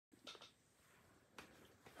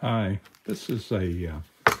Hi, this is a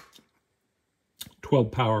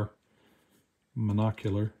 12 power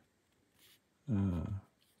monocular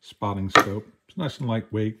spotting scope. It's nice and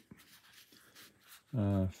lightweight,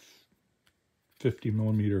 50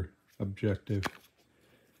 millimeter objective.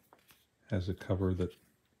 Has a cover that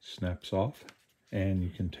snaps off, and you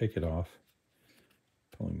can take it off.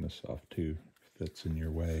 Pulling this off too if that's in your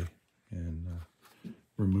way, and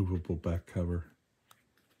removable back cover.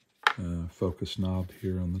 Focus knob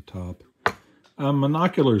here on the top.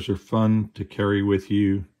 Monoculars are fun to carry with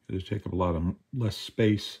you. They take up a lot of less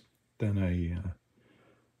space than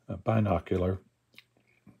a binocular.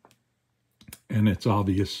 And it's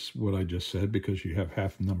obvious what I just said because you have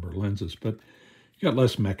half the number of lenses, but you got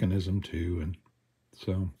less mechanism too, and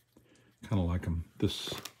so kind of like them.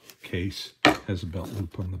 This case has a belt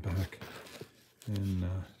loop on the back, and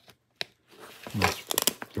nice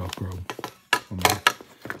Velcro on there.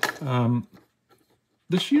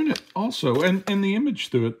 This unit also, and the image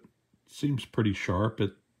through it seems pretty sharp.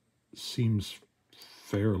 It seems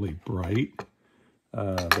fairly bright.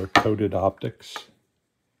 They're coated optics.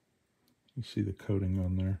 You see the coating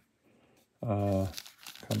on there.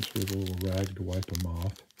 Comes with a little rag to wipe them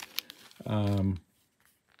off.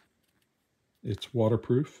 It's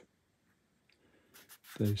waterproof,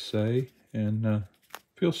 they say, and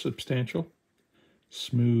feels substantial.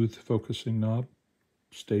 Smooth focusing knob.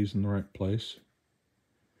 Stays in the right place.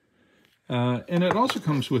 And it also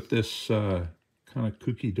comes with this kind of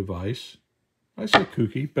kooky device. I say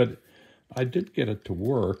kooky, but I did get it to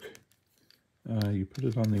work. You put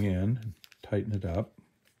it on the end, and tighten it up.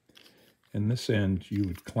 And this end you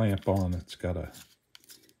would clamp on. It's got a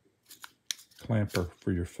clamper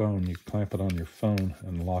for your phone. You clamp it on your phone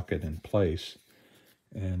and lock it in place.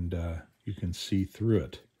 And you can see through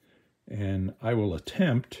it. And I will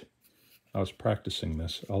attempt... I was practicing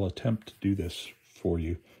this. I'll attempt to do this for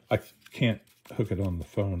you. I can't hook it on the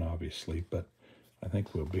phone, obviously, but I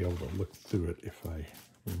think we'll be able to look through it if I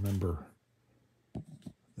remember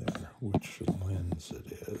there which lens it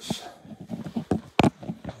is.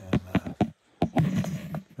 And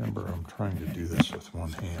remember, I'm trying to do this with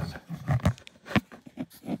one hand.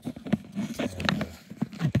 And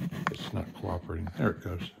it's not cooperating. There it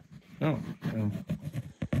goes. Oh,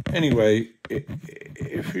 anyway,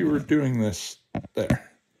 if you were doing this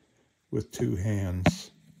there with two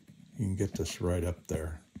hands, you can get this right up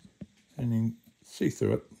there and you can see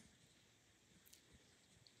through it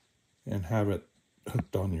and have it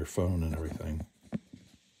hooked on your phone and everything.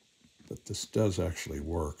 But this does actually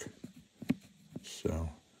work. So,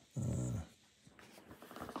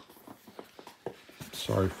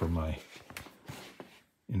 sorry for my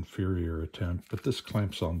inferior attempt, but this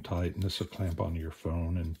clamps on tight, and this will clamp onto your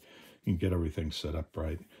phone, and you can get everything set up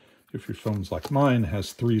right. If your phone's like mine,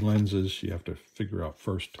 has 3 lenses, you have to figure out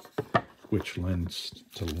first which lens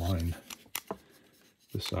to line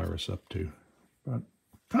this iris up to. But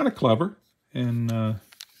kind of clever, and if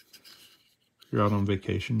you're out on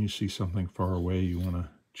vacation, you see something far away you want to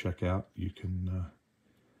check out, you can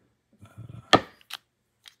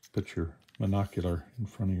put your monocular in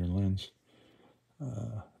front of your lens.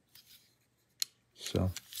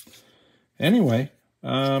 So anyway,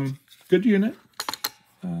 good unit.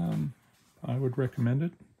 I would recommend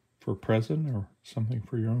it for a present or something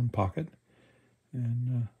for your own pocket.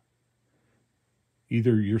 And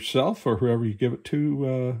either yourself or whoever you give it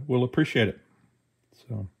to will appreciate it.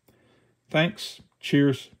 So thanks.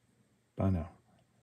 Cheers. Bye now.